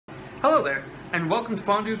Hello there, and welcome to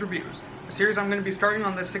Fondue's Reviews, a series I'm going to be starting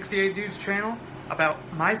on this 68 Dudes channel about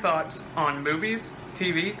my thoughts on movies,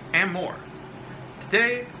 TV, and more.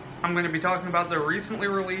 Today, I'm going to be talking about the recently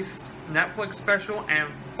released Netflix special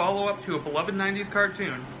and follow-up to a beloved 90s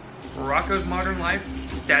cartoon, Rocko's Modern Life,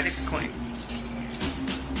 Static Cling.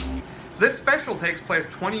 This special takes place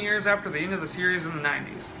 20 years after the end of the series in the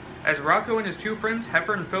 90s, as Rocko and his two friends,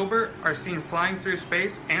 Heifer and Filbert, are seen flying through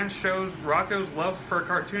space and shows Rocko's love for a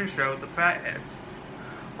cartoon show, The Fatheads.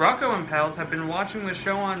 Rocko and pals have been watching the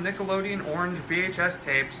show on Nickelodeon Orange VHS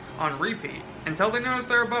tapes on repeat until they notice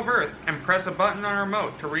they're above Earth and press a button on a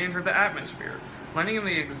remote to re-enter the atmosphere, landing in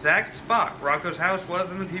the exact spot Rocko's house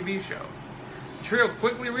was in the TV show. The trio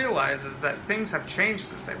quickly realizes that things have changed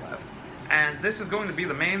since they left, and this is going to be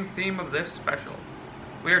the main theme of this special.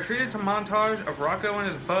 We are treated to a montage of Rocko and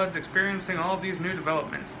his buds experiencing all of these new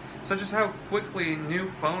developments, such as how quickly new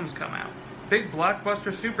phones come out, big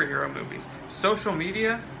blockbuster superhero movies, social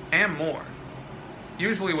media, and more.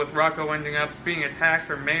 Usually with Rocko ending up being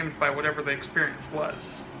attacked or maimed by whatever the experience was.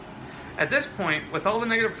 At this point, with all the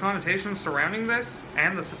negative connotations surrounding this,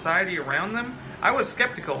 and the society around them, I was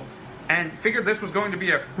skeptical, and figured this was going to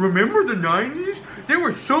be a "remember the 90s? They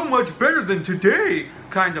were so much better than today"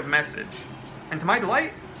 kind of message. And to my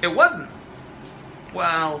delight, it wasn't.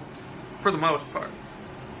 Well, for the most part.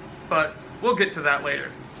 But we'll get to that later.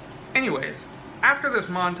 Anyways, after this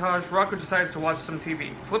montage, Rocko decides to watch some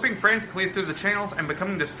TV, flipping frantically through the channels and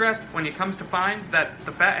becoming distressed when he comes to find that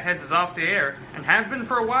The Fatheads is off the air, and has been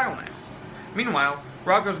for a while now. Meanwhile,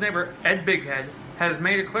 Rocko's neighbor, Ed Bighead, has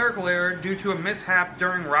made a clerical error due to a mishap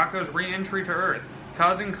during Rocko's re-entry to Earth,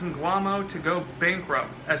 causing Conglommo to go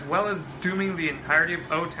bankrupt, as well as dooming the entirety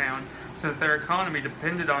of O-Town, since their economy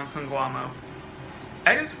depended on Conglommo.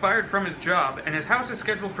 Ed is fired from his job, and his house is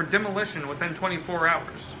scheduled for demolition within 24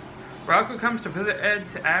 hours. Rocko comes to visit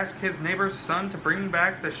Ed to ask his neighbor's son to bring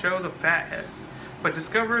back the show The Fatheads, but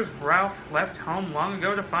discovers Ralph left home long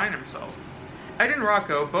ago to find himself. Ed and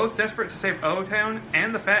Rocko, both desperate to save O-Town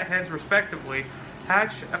and the Fatheads respectively,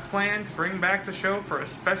 hatch a plan to bring back the show for a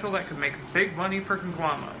special that could make big money for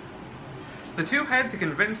Conglommo. The two head to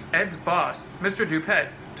convince Ed's boss, Mr. Dupet,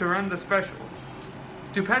 to run the special.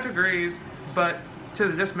 Dupet agrees, but to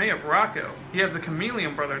the dismay of Rocko, he has the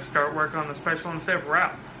Chameleon brothers start work on the special instead of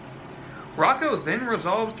Ralph. Rocko then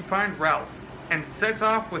resolves to find Ralph, and sets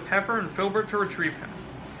off with Heifer and Filbert to retrieve him.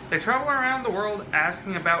 They travel around the world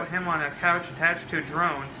asking about him on a couch attached to a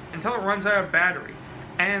drone until it runs out of battery,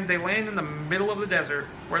 and they land in the middle of the desert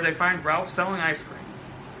where they find Ralph selling ice cream.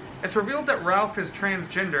 It's revealed that Ralph is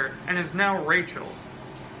transgender and is now Rachel.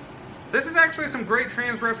 This is actually some great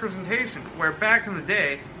trans representation, where back in the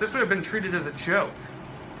day, this would have been treated as a joke.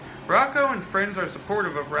 Rocko and friends are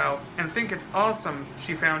supportive of Ralph and think it's awesome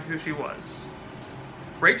she found who she was.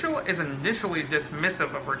 Rachel is initially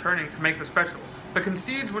dismissive of returning to make the special, but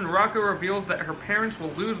concedes when Rocko reveals that her parents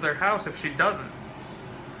will lose their house if she doesn't.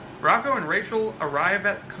 Rocko and Rachel arrive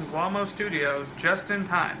at Conglommo Studios just in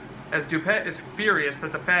time, as Dupet is furious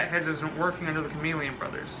that the Fatheads isn't working under the Chameleon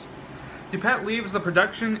brothers. Dupet leaves the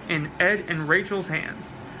production in Ed and Rachel's hands,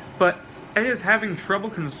 but Ed is having trouble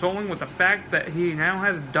consoling with the fact that he now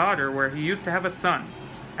has a daughter where he used to have a son,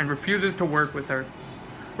 and refuses to work with her.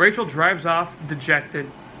 Rachel drives off, dejected,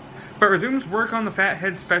 but resumes work on the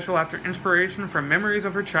Fathead special after inspiration from memories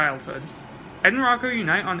of her childhood. Ed and Rocko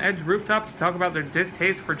unite on Ed's rooftop to talk about their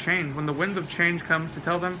distaste for change when the winds of change comes to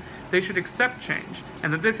tell them they should accept change,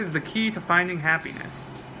 and that this is the key to finding happiness.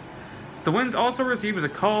 The Winds also receives a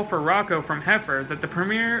call for Rocko from Heifer that the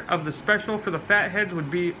premiere of the special for the Fatheads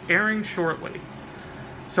would be airing shortly.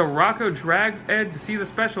 So Rocko drags Ed to see the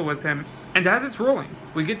special with him, and as it's rolling,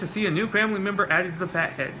 we get to see a new family member added to the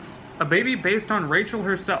Fatheads, a baby based on Rachel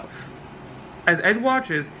herself. As Ed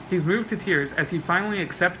watches, he's moved to tears as he finally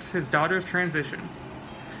accepts his daughter's transition.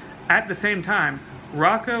 At the same time,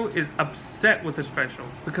 Rocko is upset with the special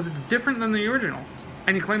because it's different than the original,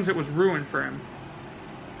 and he claims it was ruined for him.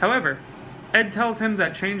 However, Ed tells him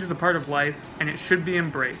that change is a part of life, and it should be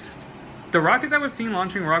embraced. The rocket that was seen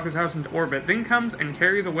launching Rocko's house into orbit then comes and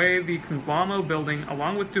carries away the Conglommo building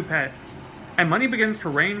along with Dupet, and money begins to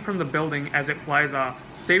rain from the building as it flies off,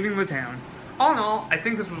 saving the town. All in all, I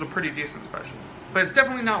think this was a pretty decent special, but it's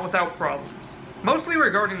definitely not without problems. Mostly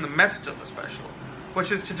regarding the message of the special,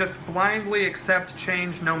 which is to just blindly accept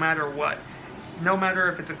change no matter what. No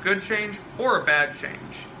matter if it's a good change or a bad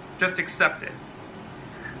change. Just accept it.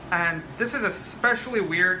 And this is especially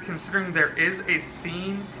weird considering there is a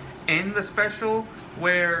scene in the special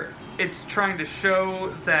where it's trying to show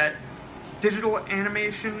that digital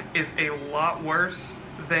animation is a lot worse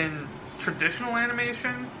than traditional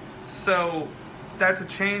animation. So that's a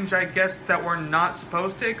change, I guess, that we're not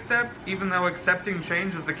supposed to accept, even though accepting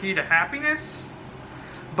change is the key to happiness.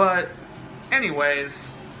 But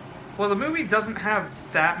anyways, well, the movie doesn't have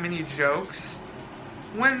that many jokes.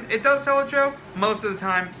 When it does tell a joke, most of the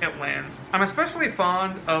time it lands. I'm especially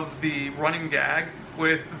fond of the running gag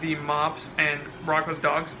with the mops and Rocko's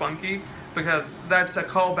dog Spunky, because that's a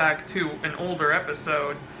callback to an older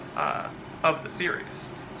episode of the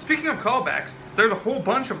series. Speaking of callbacks, there's a whole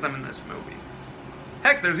bunch of them in this movie.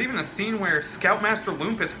 Heck, there's even a scene where Scoutmaster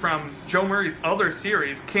Loompus from Joe Murray's other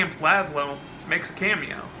series, Camp Lazlo, makes a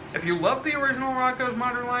cameo. If you love the original Rocko's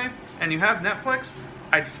Modern Life and you have Netflix,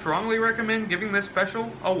 I'd strongly recommend giving this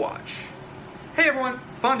special a watch. Hey everyone,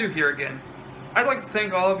 Fondue here again. I'd like to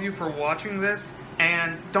thank all of you for watching this,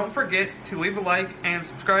 and don't forget to leave a like and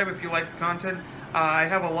subscribe if you like the content. I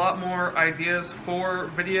have a lot more ideas for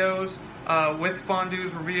videos with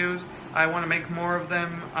Fondue's reviews. I want to make more of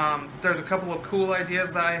them. There's a couple of cool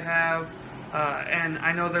ideas that I have, and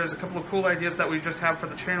I know there's a couple of cool ideas that we just have for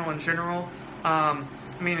the channel in general.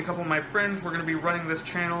 Me and a couple of my friends, we're going to be running this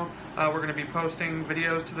channel. We're going to be posting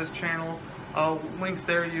videos to this channel. I'll link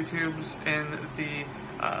their YouTubes in the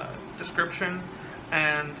description,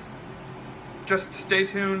 and just stay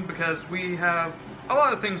tuned because we have a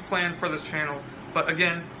lot of things planned for this channel. But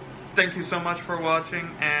again, thank you so much for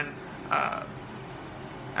watching, and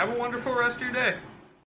have a wonderful rest of your day.